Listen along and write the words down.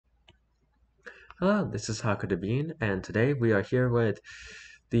Hello, this is Haku the Bean, and today we are here with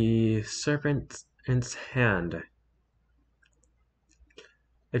the Serpent's Hand.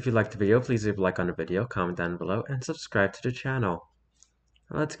 If you liked the video, please leave a like on the video, comment down below, and subscribe to the channel.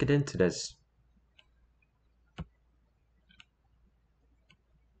 Let's get into this.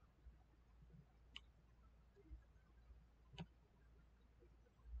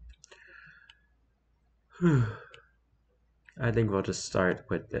 I think we'll just start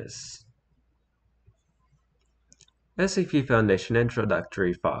with this. SCP Foundation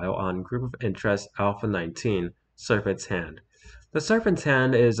Introductory File on Group of Interest Alpha 19, Serpent's Hand. The Serpent's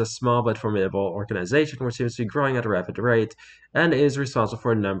Hand is a small but formidable organization which seems to be growing at a rapid rate and is responsible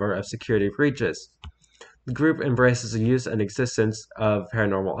for a number of security breaches. The group embraces the use and existence of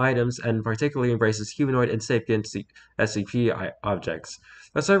paranormal items, and particularly embraces humanoid and sapient SCP objects.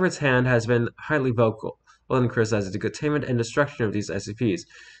 The Serpent's Hand has been highly vocal and criticizes the containment and destruction of these SCPs,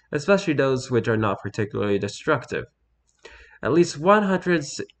 especially those which are not particularly destructive. At least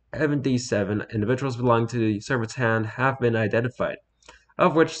 177 individuals belonging to the Serpent's Hand have been identified,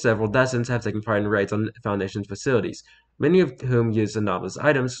 of which several dozens have taken part in raids on Foundation's facilities, many of whom use anomalous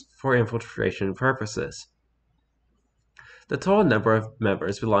items for infiltration purposes. The total number of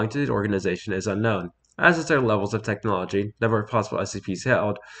members belonging to the organization is unknown, as is their levels of technology, number of possible SCPs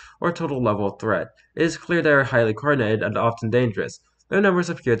held, or total level of threat. It is clear they are highly coordinated and often dangerous. Their numbers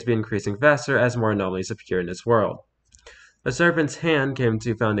appear to be increasing faster as more anomalies appear in this world. The Serpent's Hand came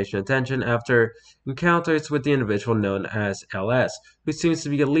to Foundation attention after encounters with the individual known as LS, who seems to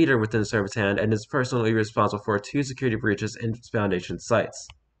be a leader within the Serpent's Hand and is personally responsible for 2 security breaches in Foundation sites.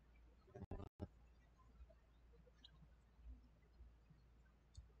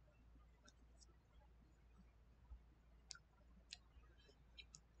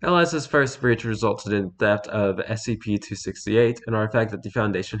 LS's first breach resulted in theft of SCP-268, an artifact that the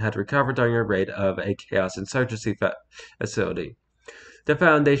Foundation had recovered during a raid of a Chaos Insurgency facility. The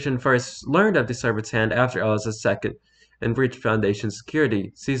Foundation first learned of the Serpent's Hand after LS's second and breached Foundation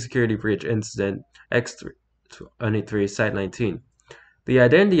security, see Security Breach Incident X-23 Site 19. The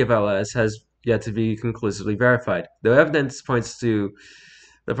identity of LS has yet to be conclusively verified, though evidence points to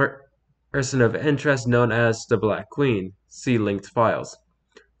the person of interest known as the Black Queen, see linked files.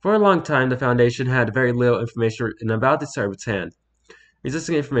 For a long time, the Foundation had very little information about the Serpent's Hand.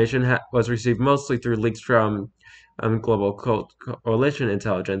 Existing information was received mostly through leaks from Global Coalition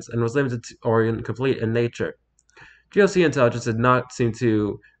intelligence and was limited to or incomplete in nature. GOC intelligence did not seem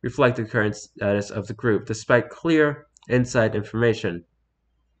to reflect the current status of the group, despite clear inside information.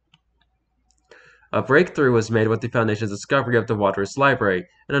 A breakthrough was made with the Foundation's discovery of the Wanderer's Library,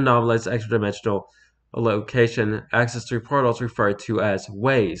 an anomalous extra-dimensional location accessed through portals referred to as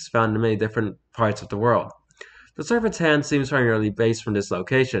ways, found in many different parts of the world. The Serpent's Hand seems primarily based from this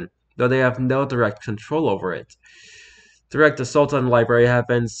location, though they have no direct control over it. Direct assaults on the library have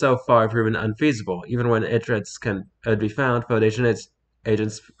been so far proven unfeasible. Even when entrants can be found, Foundation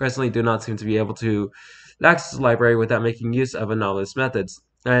agents presently do not seem to be able to access the library without making use of anomalous methods,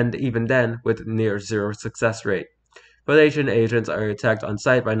 and even then, with near zero success rate. Foundation agents are attacked on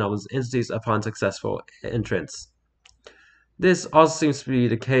site by anomalous entities upon successful entrance. This also seems to be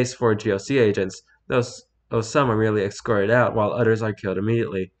the case for GOC agents, though some are merely escorted out while others are killed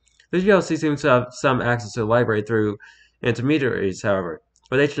immediately. The GOC seems to have some access to the library through intermediaries, however.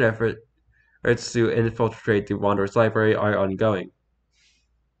 Foundation efforts to infiltrate the Wanderer's Library are ongoing.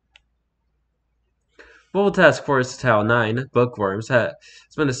 Mobile Task Force Tau 9, Bookworms, has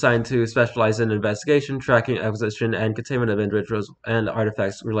been assigned to specialize in investigation, tracking, acquisition, and containment of individuals and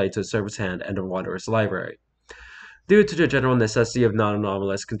artifacts related to the Serpent's Hand and the Wanderer's Library. Due to the general necessity of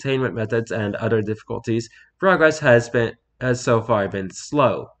non-anomalous containment methods and other difficulties, progress has so far been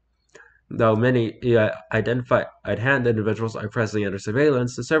slow. Though many identified hand individuals are presently under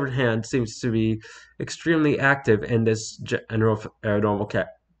surveillance, the Serpent Hand seems to be extremely active in this general paranormal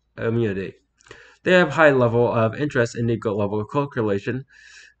community. They have high level of interest in the global coalition,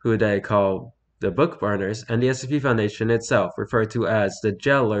 who they call the Book Burners, and the SCP Foundation itself, referred to as the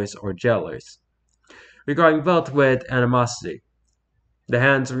Jailers or Jailers, regarding both with animosity. The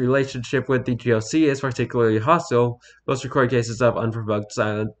Hand's relationship with the GOC is particularly hostile. Most recorded cases of unprovoked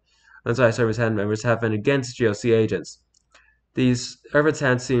silent anti-Serpent's Hand members have been against GOC agents. These Serpent's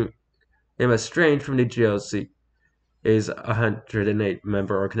Hands seem estranged from the GOC. Is 108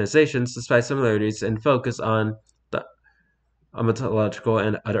 member organizations, despite similarities in focus on the mythological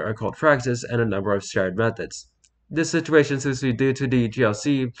and other occult practices and a number of shared methods. This situation seems to be due to the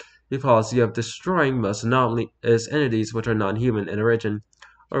GLC, the policy of destroying most anomalous entities which are non-human in origin,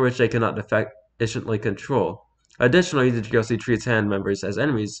 or which they cannot efficiently control. Additionally, the GLC treats hand members as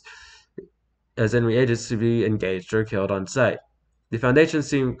enemies as enemy agents to be engaged or killed on sight. The Foundation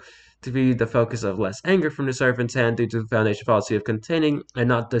seemed to be the focus of less anger from the Serpent's hand due to the Foundation policy of containing and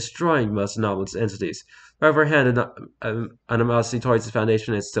not destroying most anomalous entities. However, animosity towards the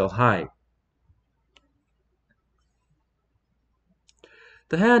Foundation is still high.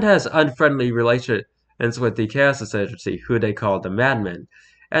 The Hand has unfriendly relations with the Chaos Agency, who they call the Madmen,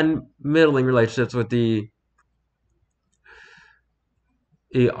 and middling relationships with the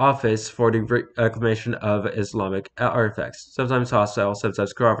Office for the Reclamation of Islamic Artifacts, sometimes hostile,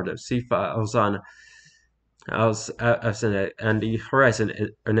 sometimes cooperative. See files on Senate and the Horizon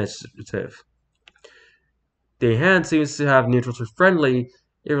Initiative. The Hand seems to have neutral to friendly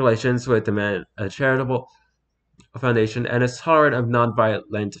relations with the charitable foundation and is tolerant of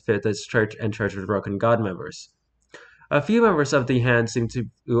non-violent Fifth Church and Church of the Broken God members. A few members of the Hand seem to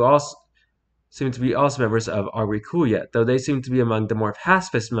be also members of Are We Cool Yet, though they seem to be among the more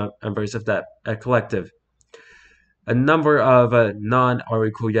pacifist members of that collective. A number of non-Are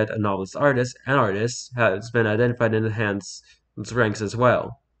We Cool Yet anomalous artists has been identified in the Hand's ranks as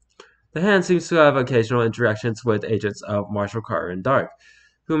well. The Hand seems to have occasional interactions with agents of Marshall Carter and Dark,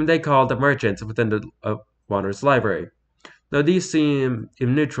 whom they call the merchants within the Wanderer's Library, though these seem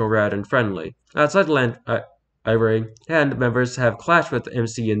neutral rather than friendly. Outside the library, Hand members have clashed with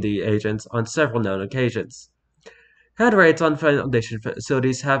MC and the agents on several known occasions. Hand raids on Foundation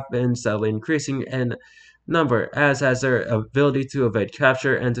facilities have been steadily increasing in number, as has their ability to evade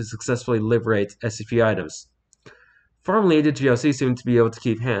capture and to successfully liberate SCP items. Formerly, the GOC seemed to be able to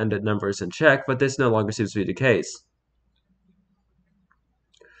keep Hand numbers in check, but this no longer seems to be the case.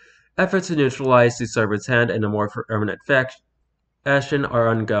 Efforts to neutralize the Serpent's Hand in a more permanent fashion are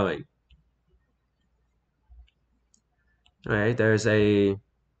ongoing. Alright, there's another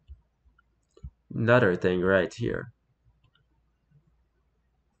thing right here.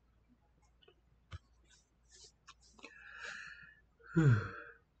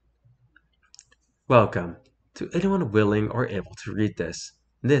 Welcome to anyone willing or able to read this.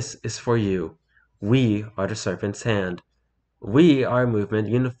 This is for you. We are the Serpent's Hand. We are a movement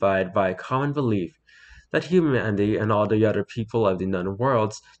unified by a common belief that humanity and all the other people of the known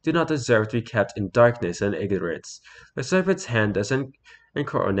worlds do not deserve to be kept in darkness and ignorance. The Serpent's Hand doesn't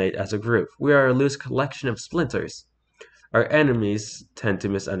incarnate as a group. We are a loose collection of splinters. Our enemies tend to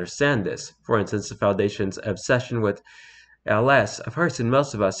misunderstand this. For instance, the Foundation's obsession with LS, a person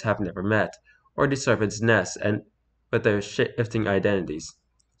most of us have never met, or the Serpent's Nest and with their shifting identities.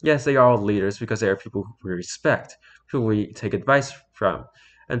 Yes, they are all leaders because they are people who we respect, who we take advice from,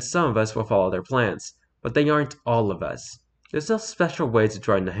 and some of us will follow their plans. But they aren't all of us. There's no special way to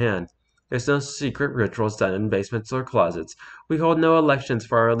join the Hand. There's no secret rituals done in basements or closets. We hold no elections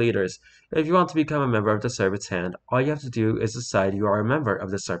for our leaders. If you want to become a member of the Serpent's Hand, all you have to do is decide you are a member of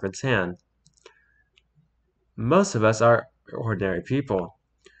the Serpent's Hand. Most of us are ordinary people,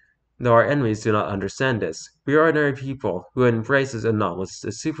 though our enemies do not understand this. We are ordinary people who embrace the anomalous,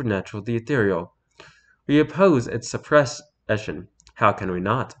 the supernatural, the ethereal. We oppose its suppression. How can we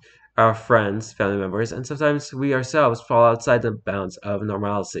not? Our friends, family members, and sometimes we ourselves fall outside the bounds of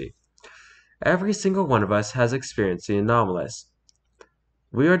normalcy. Every single one of us has experienced the anomalous.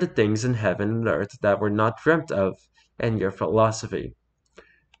 We are the things in heaven and earth that were not dreamt of in your philosophy.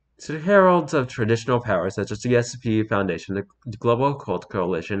 To the heralds of traditional powers such as the SCP Foundation, the Global Occult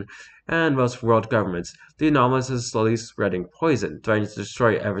Coalition, and most world governments, the anomalous is slowly spreading poison, trying to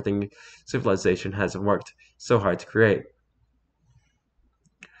destroy everything civilization has worked so hard to create.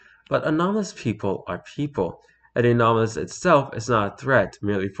 But anomalous people are people, and the anomalous itself is not a threat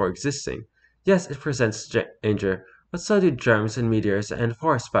merely for existing. Yes, it presents danger, but so do germs and meteors and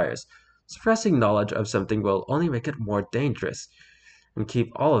forest fires. Suppressing knowledge of something will only make it more dangerous, and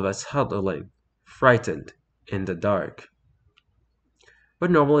keep all of us huddling, frightened, in the dark.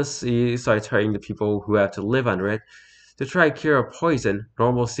 When normalcy starts hurting the people who have to live under it, to try to cure a poison,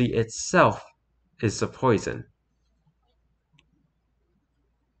 normalcy itself is the poison.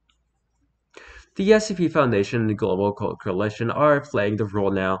 The SCP Foundation and the Global Occult Coalition are playing the role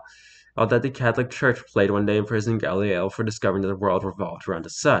now that the Catholic Church played when they imprisoned Galileo for discovering that the world revolved around the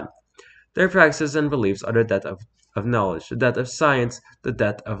sun. Their practices and beliefs are the death of knowledge, the death of science, the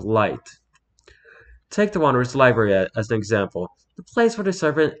death of light. Take the Wanderer's Library as an example, the place where the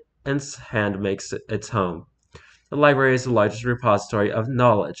Serpent's Hand makes its home. The library is the largest repository of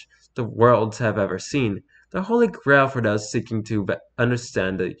knowledge the worlds have ever seen, the holy grail for those seeking to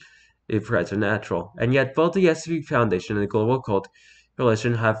understand the preternatural, and yet both the SCP Foundation and the Global Occult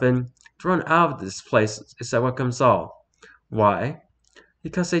Coalition have been thrown out of this place is that what comes all. Why?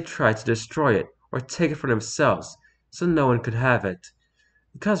 Because they tried to destroy it, or take it for themselves, so no one could have it.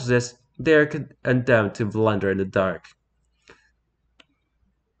 Because of this, They are condemned to blunder in the dark.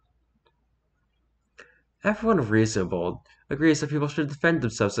 Everyone reasonable agrees that people should defend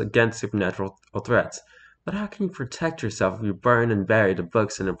themselves against supernatural threats. But how can you protect yourself if you burn and bury the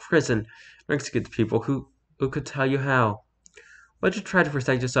books and imprison and execute the people who could tell you how? Would you try to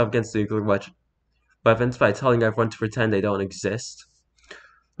protect yourself against nuclear weapons by telling everyone to pretend they don't exist?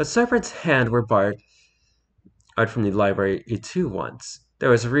 The Serpent's hand were barred out from the library too once.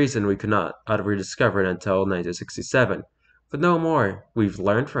 There was a reason we could not rediscover it until 1967. But no more. We've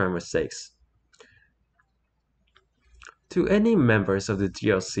learned from our mistakes. To any members of the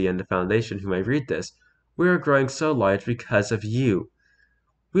DLC and the Foundation who may read this, we are growing so large because of you.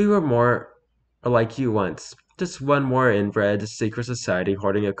 We were more like you once, just one more inbred secret society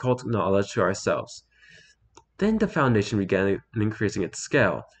hoarding occult knowledge to ourselves. Then the Foundation began increasing its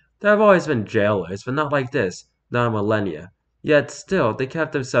scale. There have always been jailers, but not like this, not a millennia. Yet still, they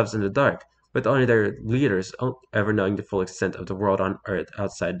kept themselves in the dark, with only their leaders ever knowing the full extent of the world on Earth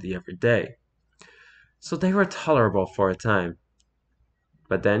outside the everyday. So they were tolerable for a time.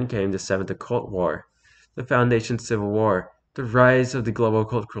 But then came the Seventh Occult War, the Foundation Civil War, the rise of the Global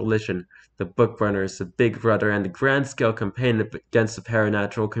Occult Coalition, the Bookburners, the Big Brother, and the grand-scale campaign against the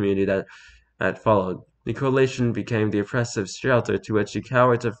paranatural community that followed. The coalition became the oppressive shelter to which the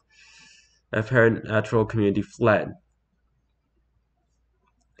cowards of a paranatural community fled.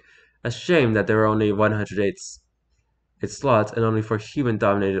 A shame that there were only 108 slots and only for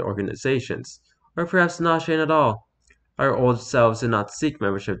human-dominated organizations. Or perhaps not shame at all. Our old selves did not seek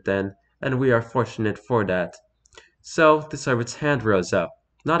membership then, and we are fortunate for that. So the servant's hand rose up,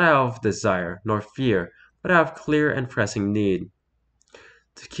 not out of desire nor fear, but out of clear and pressing need,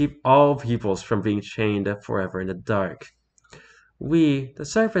 to keep all peoples from being chained up forever in the dark. We, the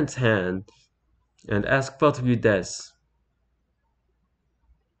serpent's hand, and ask both of you this.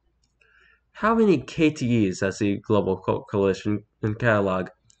 How many KTEs has the Global Coalition in catalog?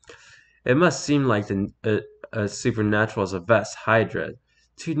 It must seem like a supernatural as a vast hydra.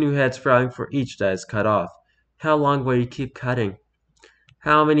 Two new heads sprouting for each that is cut off. How long will you keep cutting?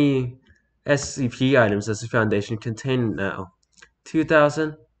 How many SCP items does the Foundation contain now?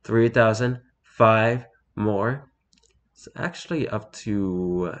 2,000? 3,000? 5? More? It's actually up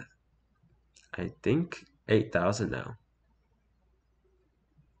to, I think, 8,000 now.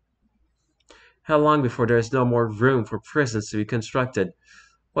 How long before there is no more room for prisons to be constructed?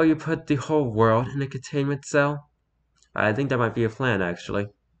 Will you put the whole world in a containment cell? I think that might be a plan, actually.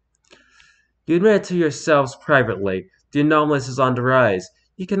 You admit it to yourselves privately. The anomalous is on the rise.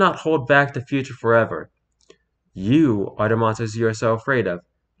 You cannot hold back the future forever. You are the monsters you are so afraid of.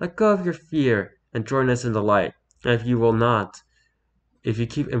 Let go of your fear and join us in the light. And if you will not, if you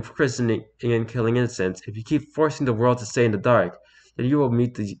keep imprisoning and killing innocents, if you keep forcing the world to stay in the dark, then you will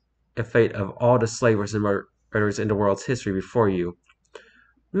meet the fate of all the slavers and murderers in the world's history before you.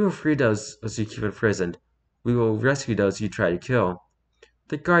 We will free those you keep imprisoned. We will rescue those you try to kill.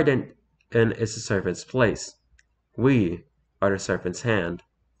 The guardian is the serpent's place. We are the serpent's hand.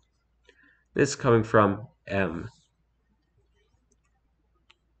 This coming from M.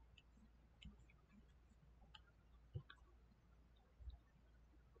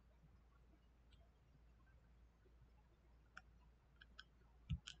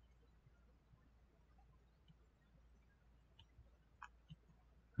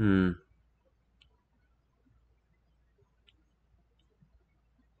 Hmm.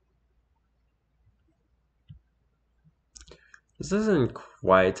 This isn't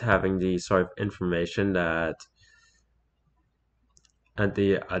quite having the sort of information that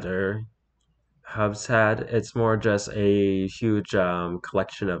the other hubs had. It's more just a huge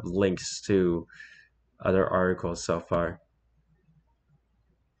collection of links to other articles so far.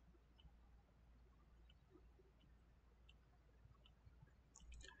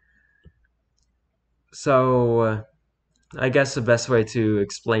 So I guess the best way to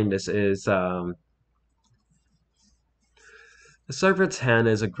explain this is the Serpent's Hand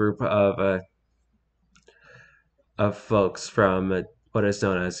is a group of folks from what is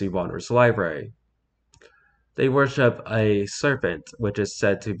known as the Wanderer's Library. They worship a serpent, which is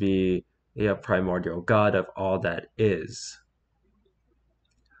said to be the primordial god of all that is.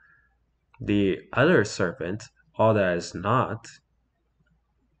 The other serpent, all that is not,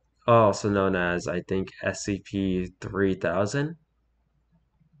 also known as, I think, SCP-3000,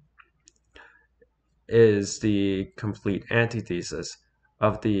 is the complete antithesis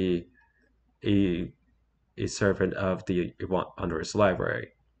of a, a servant of the Wanderer's Library.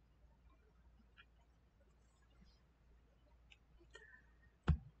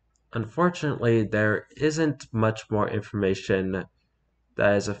 Unfortunately, there isn't much more information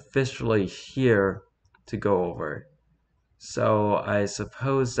that is officially here to go over. So I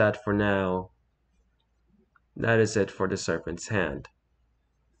suppose that for now, that is it for the Serpent's Hand.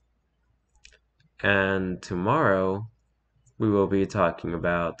 And tomorrow, we will be talking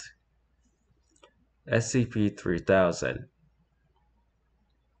about SCP-3000.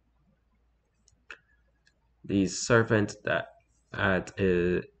 The Serpent that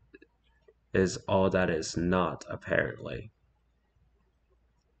is all that is not, apparently.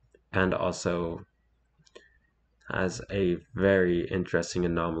 And also has a very interesting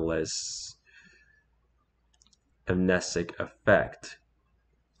anomalous amnestic effect.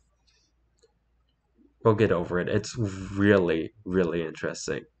 We'll get over it. It's really, really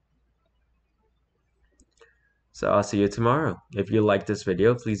interesting. So I'll see you tomorrow. If you like this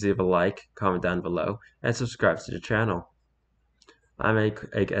video, please leave a like, comment down below, and subscribe to the channel. I make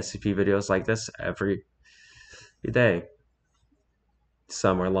SCP videos like this every day.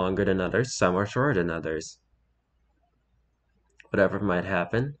 Some are longer than others, some are shorter than others. Whatever might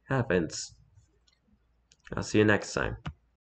happen, happens. I'll see you next time.